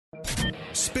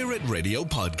Spirit Radio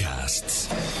Podcasts.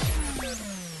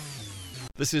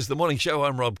 This is The Morning Show.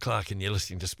 I'm Rob Clarke and you're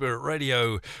listening to Spirit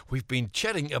Radio. We've been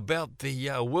chatting about the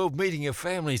World Meeting of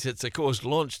Families. It's, of course,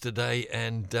 launched today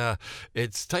and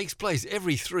it takes place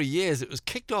every 3 years. It was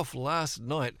kicked off last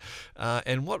night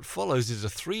and what follows is a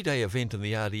 3-day event in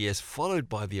the RDS followed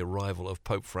by the arrival of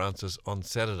Pope Francis on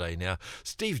Saturday. Now,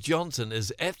 Steve Johnson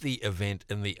is at the event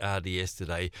in the RDS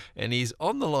today and he's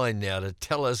on the line now to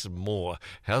tell us more.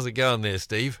 How's it going there,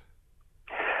 Steve?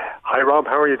 Hi Rob,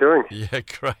 how are you doing? Yeah,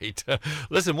 great.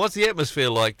 Listen, what's the atmosphere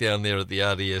like down there at the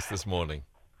RDS this morning?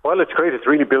 Well, it's great. It's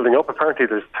really building up. Apparently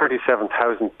there's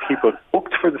 37,000 people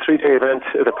booked for the 3-day event.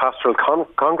 The Pastoral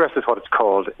Congress is what it's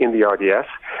called in the RDS.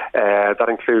 That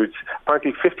includes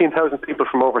apparently 15,000 people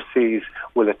from overseas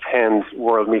will attend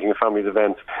World Meeting of Families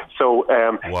event. So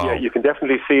wow. Yeah, you can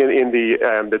definitely see in the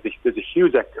there's a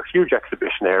huge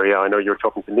exhibition area. I know you were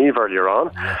talking to Neve earlier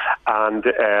on, yeah.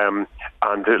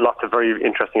 and lots of very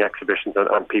interesting exhibitions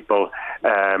and people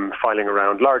filing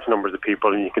around, large numbers of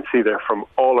people, and you can see they're from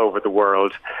all over the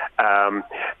world.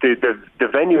 The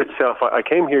venue itself, I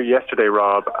came here yesterday,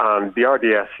 Rob, and the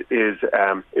RDS is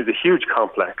a huge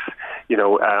complex, you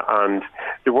know, and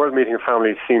the World Meeting of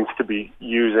Families seems to be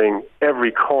using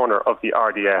every corner of the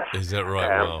RDS. Is that right?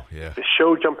 Wow, yeah. The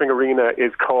show jumping arena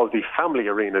is called the Family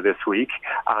Arena this week,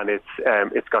 and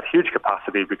it's got huge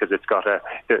capacity because it's got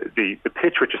the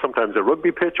pitch, which is sometimes a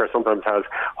rugby pitch or sometimes has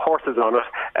horses on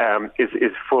it,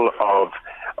 is full of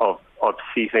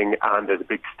seating, and there's a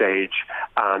big stage,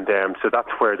 and so that's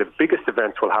where the biggest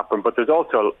events will happen. But there's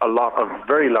also a lot of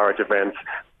very large events,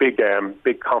 big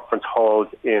conference halls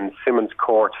in Simmons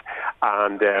Court,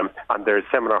 and there's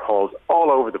seminar halls all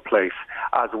over the place,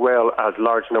 as well as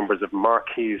large numbers of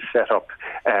marquees set up,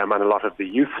 and a lot of the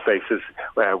youth spaces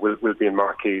will be in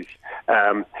marquees.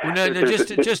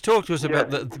 Just talk to us about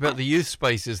the youth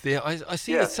spaces there. I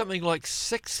see Yeah. that something like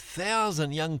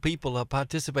 6,000 young people are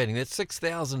participating. That's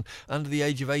 6,000 under the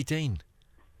age of 18.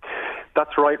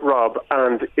 That's right, Rob,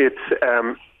 and it's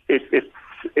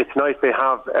nice. They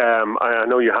have, I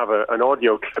know you have an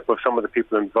audio clip of some of the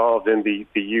people involved in the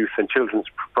youth and children's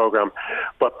program,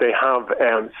 but they have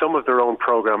some of their own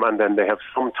program, and then they have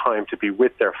some time to be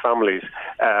with their families.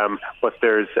 But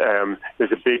there's a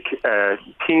big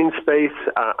teen space,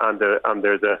 and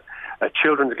there's a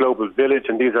children's global village,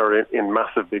 and these are in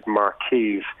massive big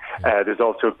marquees. There's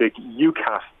also a big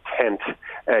UCAT tent.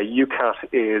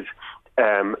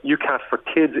 UCAT for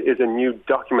Kids is a new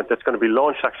document that's going to be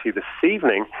launched actually this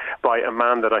evening by a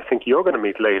man that I think you're going to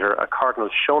meet later, a Cardinal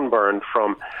Schönborn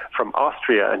from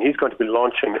Austria, and he's going to be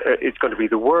launching, it's going to be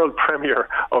the world premiere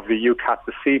of the UCAT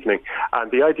this evening.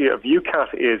 And the idea of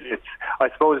UCAT is, it's, I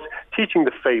suppose, teaching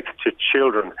the faith to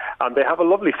children. And they have a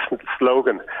lovely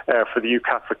slogan for the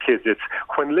UCAT for Kids. It's,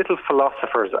 when little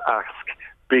philosophers ask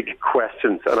big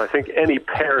questions, and I think any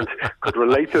parent could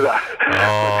relate to that.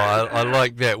 Oh, I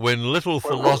like that. When little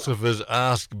philosophers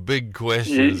ask big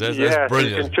questions, that's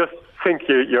brilliant. You can just think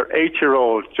your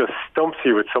 8-year-old just stumps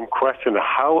you with some question.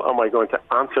 How am I going to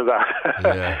answer that?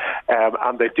 Yeah.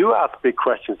 And they do ask big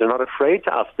questions. They're not afraid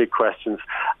to ask big questions.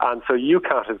 And so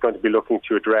UCAT is going to be looking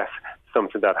to address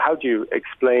something that. How do you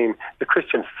explain the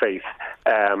Christian faith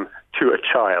to a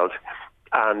child?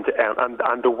 And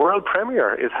the world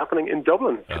premiere is happening in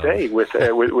Dublin today with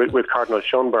Cardinal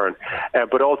Schönborn.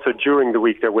 But also during the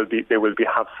week they will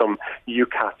have some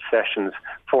UCAT sessions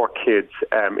for kids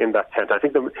in that tent. I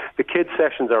think the kids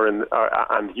sessions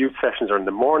and youth sessions are in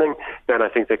the morning. Then I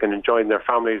think they can join their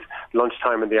families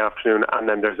lunchtime in the afternoon, and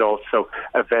then there's also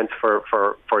events for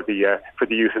the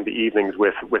youth in the evenings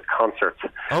with concerts.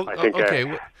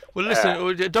 Okay. Well,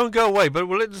 listen, don't go away, but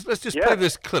let's just play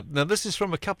this clip. Now, this is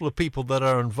from a couple of people that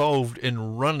are involved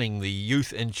in running the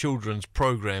youth and children's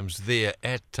programs there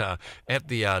at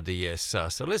the RDS.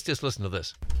 So let's just listen to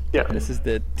this. Yeah, this is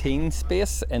the teen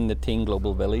space in the Teen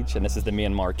Global Village, and this is the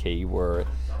main marquee where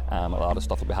a lot of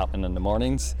stuff will be happening in the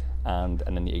mornings, and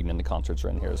in the evening the concerts are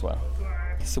in here as well.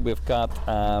 So we've got,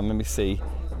 let me see.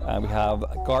 We have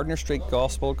Gardner Street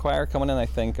Gospel Choir coming in, I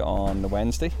think, on the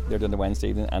Wednesday. They're doing the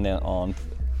Wednesday evening, and then on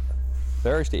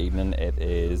Thursday evening it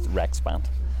is Rex Band.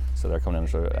 So they're coming in,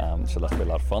 so that'll be a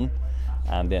lot of fun.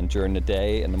 And then during the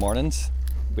day, in the mornings,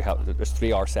 there's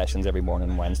 3-hour sessions every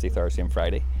morning, Wednesday, Thursday and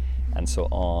Friday. And so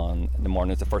on the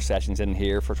mornings, the first session's in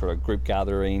here for sort of group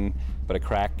gathering, bit of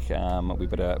crack, we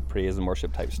bit of praise and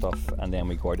worship type stuff, and then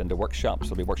we go out into workshops.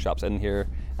 There'll be workshops in here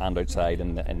and outside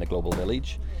in the Global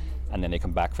Village. And then they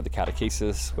come back for the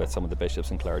catechesis with some of the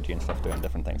bishops and clergy and stuff doing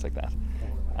different things like that.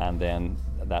 And then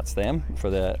that's them. For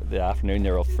the afternoon,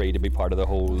 they're all free to be part of the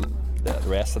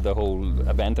rest of the whole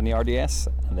event in the RDS,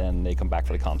 and then they come back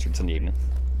for the concerts in the evening.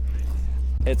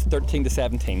 It's 13 to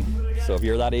 17. So if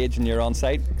you're that age and you're on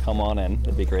site, come on in.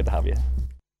 It'd be great to have you.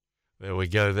 There we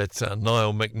go. That's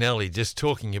Niall McNally just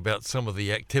talking about some of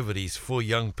the activities for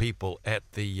young people at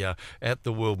the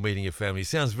World Meeting of Families.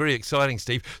 Sounds very exciting,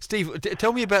 Steve. Steve,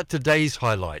 tell me about today's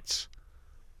highlights.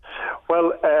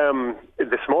 Well,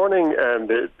 this morning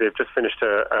they've just finished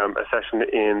a session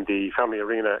in the Family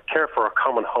Arena, Care for a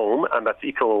Common Home, and that's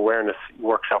eco-awareness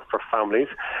workshop for families.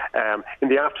 In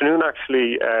the afternoon,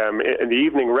 actually, in the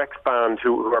evening, Rex Band,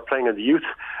 who are playing in the youth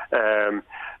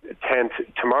tent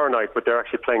tomorrow night, but they're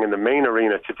actually playing in the main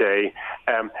arena today.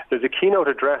 There's a keynote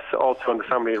address also in the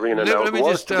Family Arena now.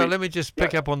 Let me just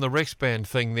pick up on the Rex Band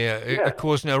thing there. Yeah. Of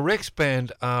course, now Rex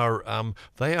Band are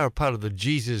they are part of the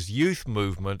Jesus Youth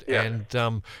movement, and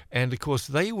of course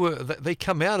they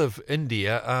come out of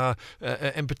India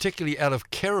and particularly out of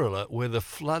Kerala where the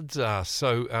floods are.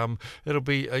 So it'll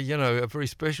be a very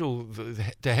special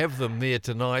to have them there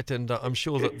tonight, and I'm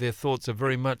sure that their thoughts are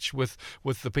very much with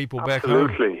the people back home.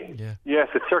 Absolutely. Yeah. Yes,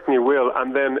 it certainly will.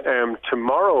 And then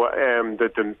tomorrow,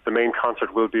 the main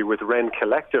concert will be with Wren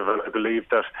Collective, and I believe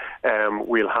that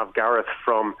we'll have Gareth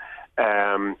from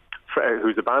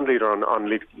who's the band leader on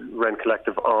Wren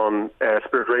Collective on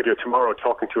Spirit Radio tomorrow,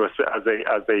 talking to us as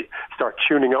they start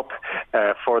tuning up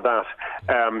for that.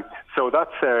 So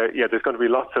that's there's going to be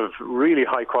lots of really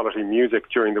high quality music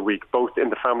during the week, both in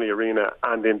the Family Arena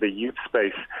and in the youth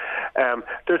space.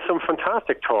 There's some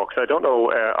fantastic talks. I don't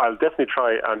know. I'll definitely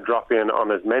try and drop in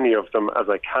on as many of them as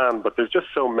I can, but there's just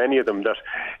so many of them that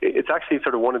it's actually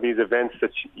sort of one of these events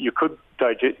that you could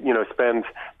spend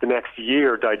the next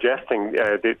year digesting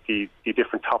the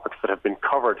different topics that have been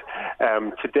covered.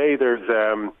 Today there's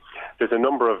a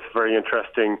number of very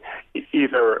interesting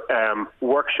either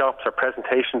workshops or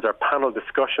presentations or panel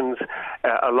discussions,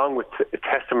 along with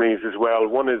testimonies as well.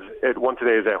 One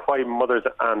today is Why Mothers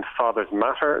and Fathers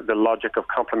Matter, the Logic of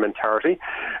Complementarity.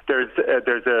 There's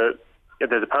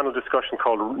a panel discussion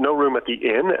called No Room at the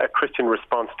Inn, a Christian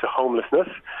Response to Homelessness.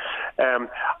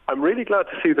 I'm really glad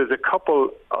to see there's a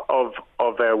couple of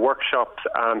workshops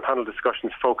and panel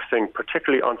discussions focusing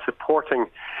particularly on supporting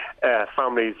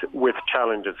families with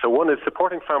challenges. So one is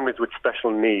supporting families with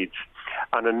special needs,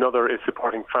 and another is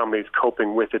supporting families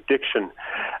coping with addiction.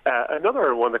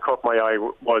 Another one that caught my eye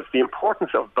was the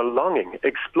importance of belonging,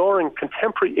 exploring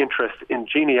contemporary interest in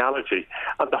genealogy.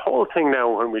 And the whole thing now,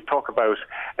 when we talk about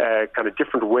kind of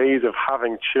different ways of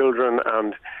having children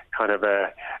and kind of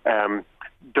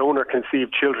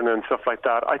donor-conceived children and stuff like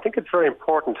that, I think it's very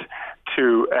important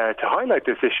to highlight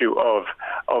this issue of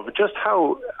just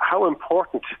how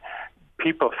important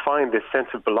people find this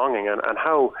sense of belonging, and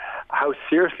how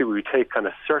seriously we take kind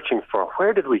of searching for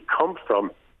where did we come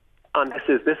from. And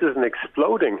this is an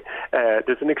exploding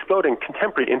there's an exploding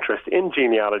contemporary interest in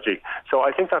genealogy. So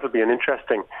I think that'll be an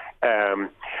interesting session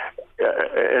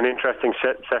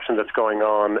that's going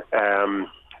on.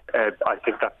 I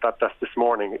think that's this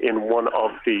morning in one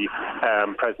of the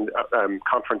present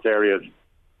conference areas.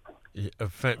 Yeah,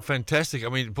 fantastic. I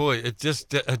mean, boy, it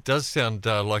does sound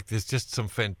like there's just some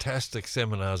fantastic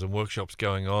seminars and workshops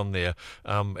going on there.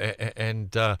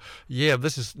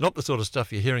 This is not the sort of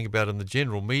stuff you're hearing about in the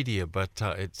general media, but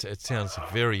it sounds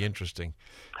very interesting.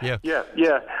 Yeah.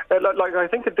 Like I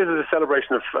think that this is a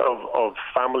celebration of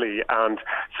family, and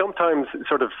sometimes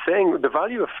sort of saying the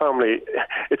value of family.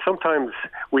 It's sometimes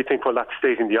we think, well, that's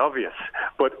stating the obvious,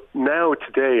 but now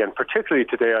today, and particularly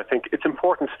today, I think it's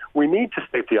important. We need to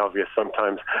state the obvious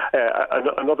sometimes.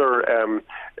 Another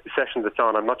session that's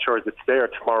on, I'm not sure is it today or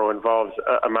tomorrow, involves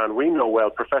a man we know well,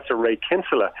 Professor Ray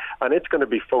Kinsella, and it's going to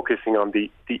be focusing on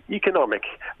the economic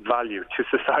value to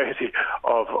society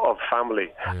of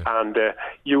family. Yeah. And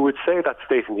you would say that's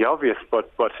stating the obvious, but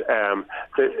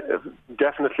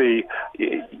definitely,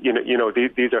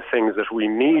 these are things that we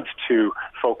need to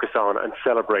focus on and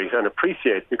celebrate and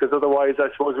appreciate, because otherwise, I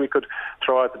suppose we could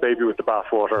throw out the baby with the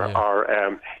bathwater, or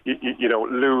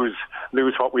lose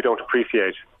what we don't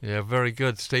appreciate. Yeah, very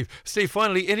good, Steve. Steve,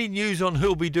 finally, any news on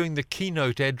who'll be doing the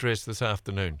keynote address this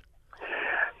afternoon?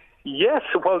 Yes,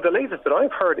 well, the latest that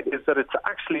I've heard is that it's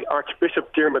actually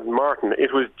Archbishop Diarmuid Martin.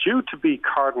 It was due to be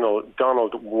Cardinal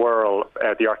Donald Wuerl,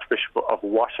 the Archbishop of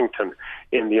Washington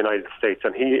in the United States,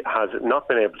 and he has not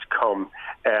been able to come.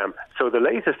 So the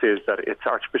latest is that it's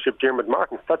Archbishop Diarmuid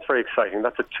Martin. That's very exciting.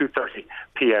 That's at 2:30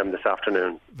 p.m. this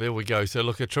afternoon. There we go. So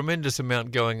look, a tremendous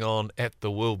amount going on at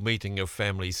the World Meeting of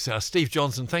Families. Steve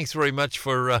Johnson, thanks very much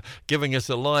for giving us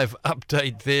a live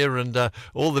update there, and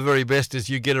all the very best as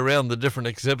you get around the different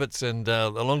exhibits and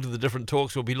along to the different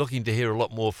talks. We'll be looking to hear a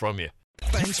lot more from you.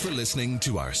 Thanks for listening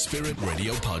to our Spirit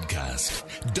Radio podcast.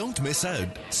 Don't miss out.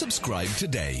 Subscribe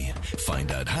today.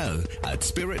 Find out how at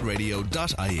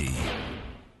spiritradio.ie.